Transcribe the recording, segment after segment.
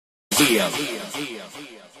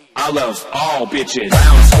I love all bitches,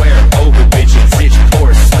 round, square, oval bitches, rich,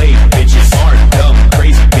 poor, slave bitches, smart, dumb,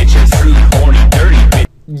 crazy bitches, true, horny, dirty bitches.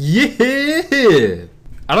 Yeah!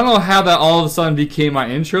 I don't know how that all of a sudden became my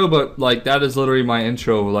intro, but like that is literally my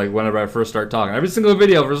intro. Like whenever I first start talking, every single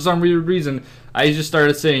video, for some weird reason, I just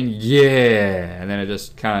started saying yeah, and then it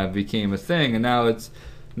just kind of became a thing, and now it's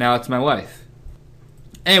my wife.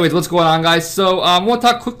 Anyways, what's going on, guys? So we'll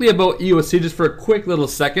talk quickly about EOC just for a quick little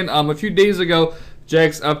second. A few days ago,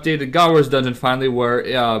 Jax updated AlkanRs dungeon finally,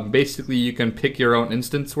 where basically you can pick your own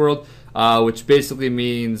instance world, which basically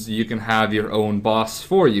means you can have your own boss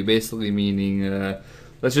for you. Basically meaning,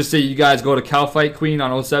 let's just say you guys go to Calfight Queen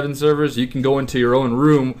on 07 servers, you can go into your own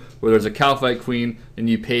room where there's a Calfight Queen and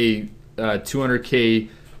you pay 200k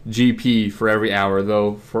GP for every hour,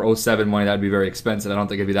 though for 07 money that'd be very expensive. I don't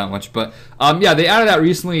think it'd be that much, but yeah, they added that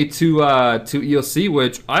recently to EOC,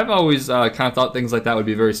 which I've always kind of thought things like that would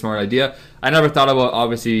be a very smart idea. I never thought about,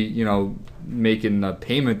 obviously, you know, making a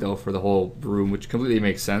payment though for the whole room, which completely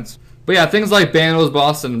makes sense. But yeah, things like Bando's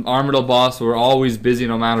boss and Armadillo boss were always busy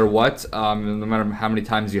no matter what, no matter how many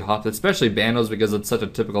times you hop, especially Bando's, because it's such a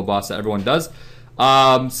typical boss that everyone does.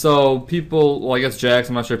 So people, well, I guess Jax,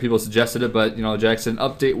 I'm not sure if people suggested it, but you know, Jax did an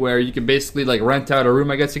update where you can basically like rent out a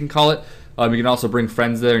room, I guess you can call it. You can also bring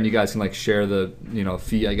friends there, and you guys can like share the, you know,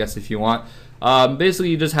 fee, I guess, if you want. Basically,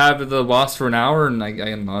 you just have the boss for an hour, and I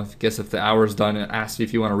don't know, I guess if the hour's done, it asks you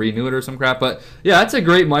if you want to renew it or some crap. But yeah, that's a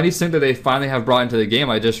great money sink that they finally have brought into the game.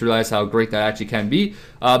 I just realized how great that actually can be,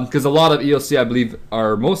 because a lot of EOC, I believe,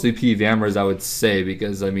 are mostly PVMers, I would say,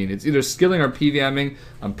 because I mean, it's either skilling or PVMing.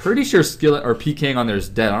 I'm pretty sure skilling or PKing on there is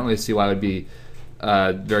dead. I don't really see why it would be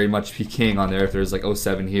very much PKing on there if there's like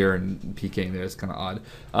 07 here and PKing there. It's kind of odd.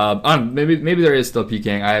 I don't know, maybe there is still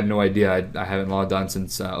PKing. I have no idea. I haven't logged on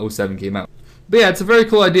since 07 came out. But yeah, it's a very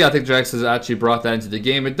cool idea. I think Jax has actually brought that into the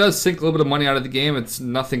game. It does sink a little bit of money out of the game. It's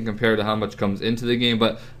nothing compared to how much comes into the game,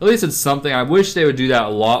 but at least it's something. I wish they would do that a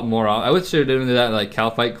lot more. I wish they would do that like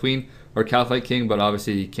Calfight Queen or Calfight King, but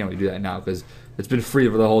obviously you can't really do that now because it's been free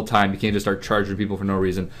for the whole time. You can't just start charging people for no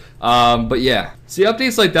reason. But yeah, see,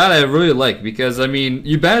 updates like that I really like, because I mean,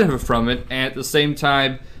 you benefit from it, and at the same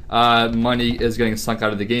time, money is getting sunk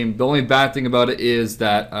out of the game. The only bad thing about it is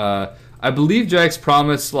that I believe Jax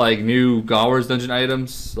promised like new AlkanRs dungeon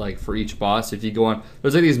items like for each boss. If you go on,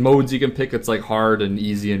 there's like these modes you can pick. It's like hard and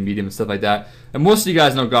easy and medium and stuff like that. And most of you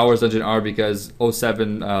guys know AlkanRs dungeon are, because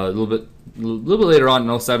 07 a little bit later on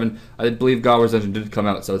in 07, I believe AlkanRs dungeon did come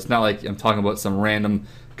out. So it's not like I'm talking about some random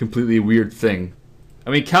completely weird thing.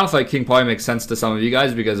 I mean, Calfight King probably makes sense to some of you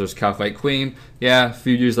guys because there's Calfight Queen. Yeah, a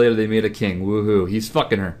few years later they made a king. Woohoo! He's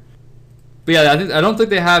fucking her. But yeah, I don't think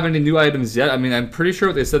they have any new items yet. I mean, I'm pretty sure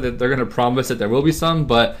what they said that they're going to promise that there will be some,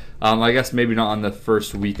 but I guess maybe not on the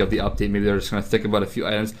first week of the update. Maybe they're just going to think about a few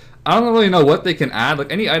items. I don't really know what they can add.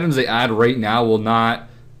 Like, any items they add right now will not,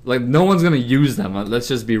 like, no one's going to use them. Let's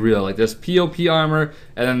just be real. Like, there's POP armor,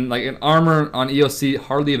 and then, like, an armor on EOC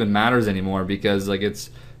hardly even matters anymore because, like, it's,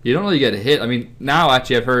 you don't really get hit. I mean, now,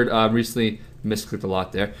 actually, I've heard recently, misclicked a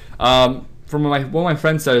lot there, from what my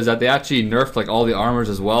friend said is that they actually nerfed like all the armors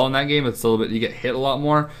as well in that game. It's a little bit, you get hit a lot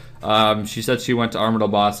more. She said she went to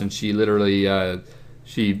Armadillo boss and she literally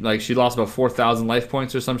she lost about 4,000 life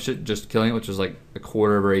points or some shit just killing it, which was like a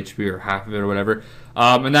quarter of her HP or half of it or whatever.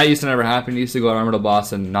 And that used to never happen. You used to go to Armadillo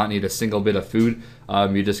boss and not need a single bit of food.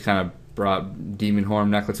 You just kind of brought Demon Horn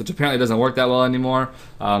necklace, which apparently doesn't work that well anymore.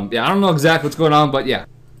 Yeah, I don't know exactly what's going on, but yeah.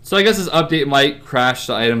 So I guess this update might crash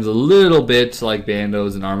the items a little bit, like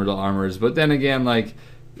Bandos and Armadillo armors. But then again, like,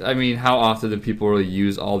 I mean, how often do people really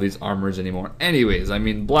use all these armors anymore? Anyways, I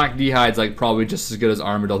mean, Black Dehide's like probably just as good as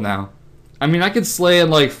Armadillo now. I mean, I could slay in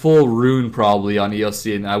like full Rune probably on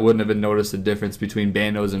ELC, and I wouldn't have even noticed the difference between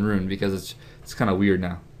Bandos and Rune because it's kind of weird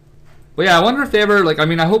now. But yeah, I wonder if they ever, like, I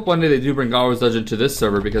mean, I hope one day they do bring AlkanRs Dungeon to this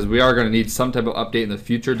server, because we are going to need some type of update in the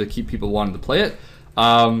future to keep people wanting to play it.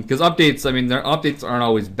 Because updates, I mean, their updates aren't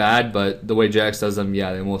always bad, but the way Jax does them,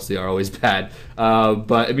 yeah, they mostly are always bad.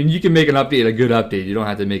 But I mean, you can make an update a good update. You don't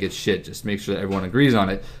have to make it shit. Just make sure that everyone agrees on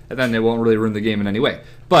it, and then they won't really ruin the game in any way.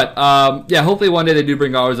 But yeah, hopefully one day they do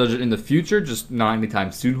bring AlkanRs Dungeon in the future, just not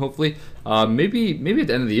anytime soon. Hopefully, maybe at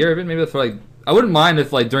the end of the year, even maybe for like. I wouldn't mind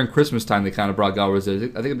if, like, during Christmas time they kind of brought AlkanRs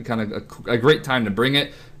in. I think it'd be kind of a great time to bring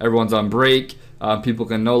it. Everyone's on break. People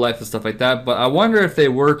can know life and stuff like that. But I wonder if they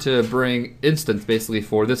were to bring instance basically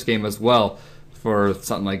for this game as well, for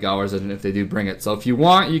something like AlkanRs, and if they do bring it. So if you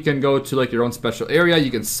want, you can go to like your own special area.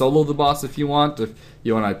 You can solo the boss if you want, if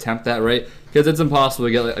you want to attempt that, right? Because it's impossible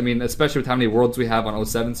to get, like, I mean, especially with how many worlds we have on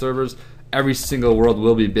 07 servers, every single world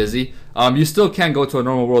will be busy. You still can go to a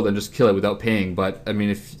normal world and just kill it without paying, but I mean,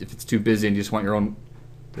 if it's too busy and you just want your own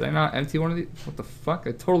Did I not empty one of these? What the fuck?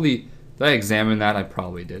 Did I examine that? I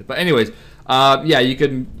probably did. But anyways, yeah, you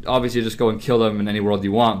can obviously just go and kill them in any world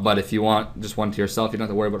you want. But if you want just one to yourself, you don't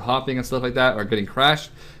have to worry about hopping and stuff like that or getting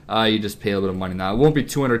crashed. You just pay a little bit of money. Now, it won't be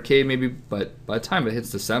 200k maybe, but by the time it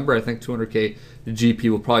hits December, I think 200k GP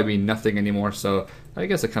will probably be nothing anymore. So I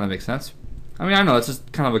guess it kind of makes sense. I mean, I don't know. It's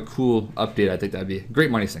just kind of a cool update. I think that'd be a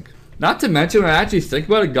great money sink. Not to mention, when I actually think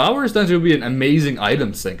about it, Godwar's Dungeon would be an amazing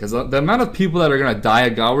item sink. Because the amount of people that are going to die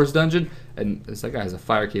at Godwar's Dungeon, and this guy has a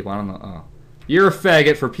fire cape on. I don't know. Oh. You're a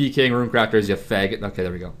faggot for PKing Runecrafters, you faggot. Okay,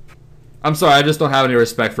 there we go. I'm sorry, I just don't have any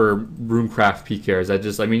respect for Runecraft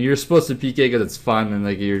PKers. I mean, you're supposed to PK because it's fun, and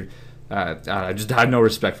like I just have no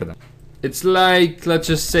respect for them. It's like, let's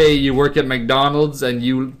just say you work at McDonald's and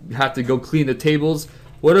you have to go clean the tables.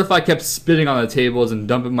 What if I kept spitting on the tables and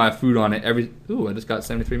dumping my food on it Ooh, I just got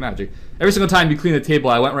 73 magic. Every single time you clean the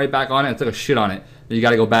table, I went right back on it and took a shit on it. And you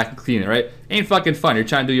gotta go back and clean it, right? Ain't fucking fun. You're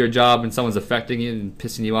trying to do your job and someone's affecting you and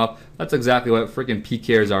pissing you off. That's exactly what freaking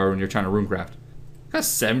PKers are when you're trying to runecraft. I got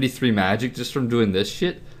 73 magic just from doing this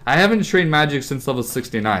shit. I haven't trained magic since level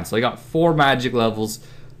 69, so I got 4 magic levels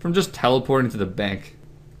from just teleporting to the bank.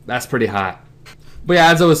 That's pretty hot. But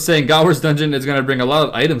yeah, as I was saying, Godwar's Dungeon is going to bring a lot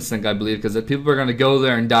of item sync, I believe, because people are going to go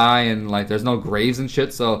there and die, and like there's no graves and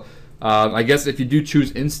shit. So I guess if you do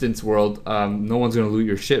choose Instance World, no one's going to loot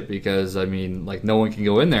your shit because, I mean, like no one can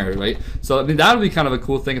go in there, right? So I mean, that would be kind of a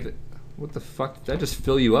cool thing. What the fuck? Did I just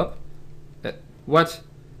fill you up? What?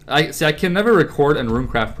 I can never record and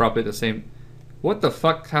runecraft properly at the same. What the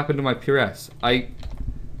fuck happened to my pure ass? I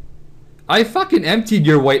fucking emptied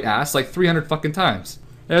your white ass like 300 fucking times.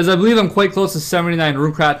 As I believe I'm quite close to 79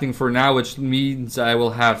 runecrafting for now, which means I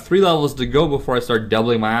will have 3 levels to go before I start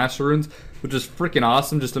doubling my Astral runes, which is freaking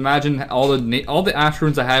awesome. Just imagine all the Astral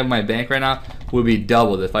runes I have in my bank right now would be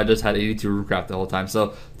doubled if I just had 82 runecraft the whole time.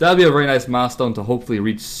 So that'll be a very nice milestone to hopefully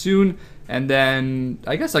reach soon. And then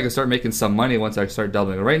I guess I can start making some money once I start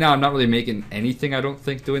doubling. Right now I'm not really making anything, I don't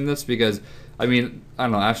think, doing this because, I mean, I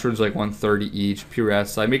don't know, Astral runes like 130 each, pure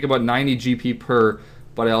S. So I make about 90 GP per,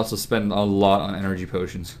 but I also spend a lot on energy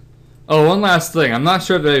potions. Oh, one last thing. I'm not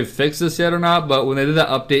sure if they've fixed this yet or not, but when they did that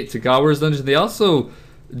update to Godwar's Dungeon, they also...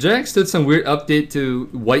 Jax did some weird update to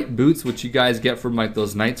white boots, which you guys get from like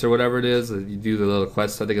those knights or whatever it is. You do the little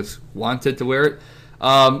quest, I think it's wanted to wear it.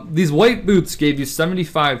 These white boots gave you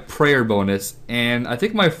 75 prayer bonus, and I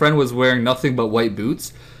think my friend was wearing nothing but white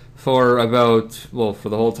boots for about, well, for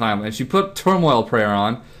the whole time. And she put Turmoil Prayer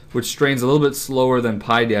on, which strains a little bit slower than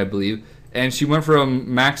Piety, I believe. And she went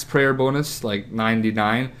from max prayer bonus, like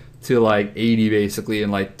 99, to like 80 basically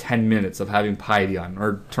in like 10 minutes of having Piety on,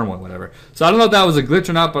 or Turmoil, whatever. So I don't know if that was a glitch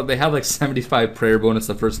or not, but they had like 75 prayer bonus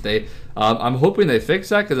the first day. I'm hoping they fix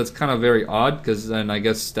that because it's kind of very odd, because then I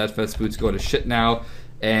guess Steadfast boots go to shit now.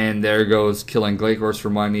 And there goes killing Glakors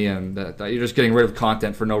for money, and that you're just getting rid of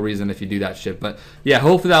content for no reason if you do that shit. But yeah,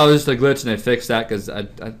 hopefully that was just a glitch and they fixed that, because how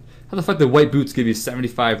the fuck did white boots give you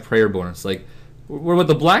 75 prayer bonus? Like, what about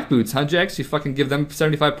the black boots, huh, Jax? You fucking give them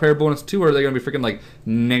 75 prayer bonus too, or are they gonna be freaking like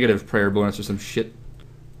negative prayer bonus or some shit?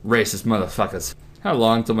 Racist motherfuckers. How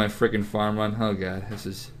long till my freaking farm run? Oh god, this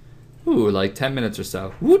is, ooh, like 10 minutes or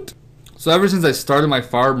so. Woot! So ever since I started my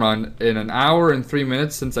farm run, in an hour and 3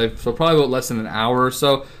 minutes, so probably about less than an hour or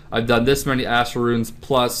so, I've done this many Astral runes,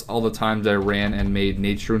 plus all the times I ran and made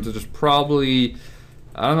nature runes, which is probably,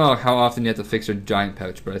 I don't know how often you have to fix your giant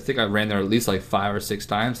pouch, but I think I ran there at least like 5 or 6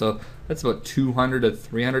 times, so that's about 200 to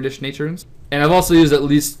 300-ish nature runes. And I've also used at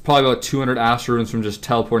least probably about 200 Astral runes from just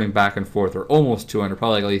teleporting back and forth, or almost 200,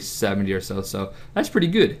 probably like at least 70 or so, so that's pretty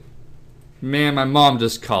good. Man, my mom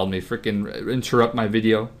just called me, freaking interrupt my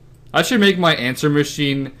video. I should make my answer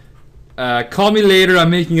machine, call me later, I'm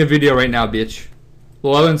making a video right now, bitch.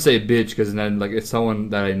 Well, I wouldn't say bitch, because then like if someone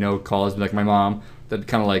that I know calls me, like my mom, that'd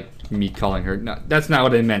kind of like me calling her. No, that's not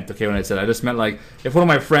what I meant, okay, when I said I just meant like, if one of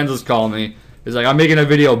my friends was calling me, it's like, I'm making a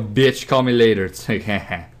video, bitch, call me later. It's like,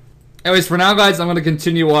 haha. Anyways, for now, guys, I'm going to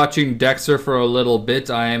continue watching Dexter for a little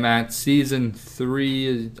bit. I am at season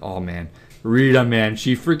 3. Oh, man. Rita, man,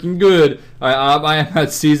 she freaking good. I am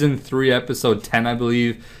at season 3, episode 10, I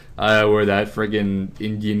believe, where that friggin'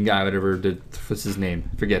 Indian guy, whatever, what's his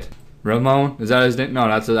name? Forget. Ramon? Is that his name? No,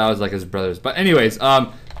 that was like his brother's. But anyways,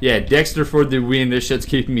 yeah, Dexter for the win. This shit's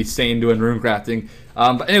keeping me sane doing runecrafting.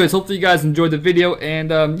 But anyways, hopefully you guys enjoyed the video,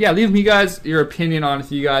 and yeah, leave me guys your opinion on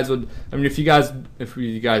if you guys would. I mean, if you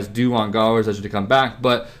guys do want Godwar's, I should come back.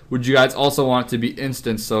 But would you guys also want it to be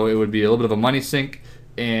instant, so it would be a little bit of a money sink,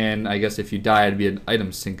 and I guess if you die, it'd be an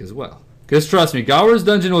item sink as well. Because trust me, Godwar's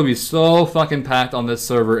Dungeon will be so fucking packed on this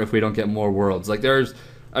server if we don't get more worlds. Like there's,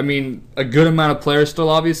 I mean, a good amount of players still,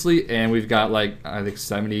 obviously, and we've got like I think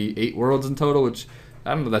 78 worlds in total, which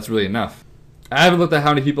I don't know if that's really enough. I haven't looked at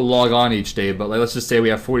how many people log on each day, but like, let's just say we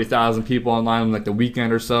have 40,000 people online on like the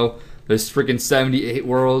weekend or so. There's freaking 78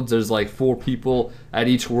 worlds. There's like 4 people at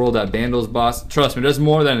each world at Bandos boss. Trust me, there's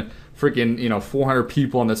more than freaking, you know, 400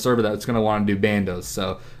 people on the server that's going to want to do Bandos.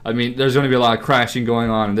 So, I mean, there's going to be a lot of crashing going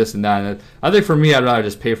on and this and that. And I think for me, I'd rather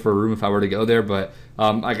just pay for a room if I were to go there, but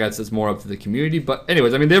I guess it's more up to the community. But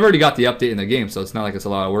anyways, I mean, they've already got the update in the game, so it's not like it's a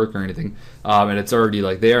lot of work or anything. And it's already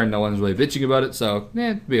like there and no one's really bitching about it, so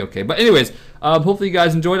it'd be okay. But anyways, hopefully you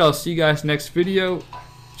guys enjoyed. I'll see you guys next video.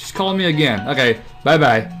 Just call me again. Okay,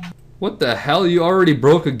 bye-bye. What the hell? You already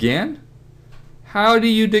broke again? How do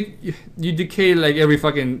you decay like every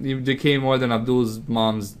fucking... You decay more than Abdul's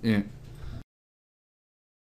mom's...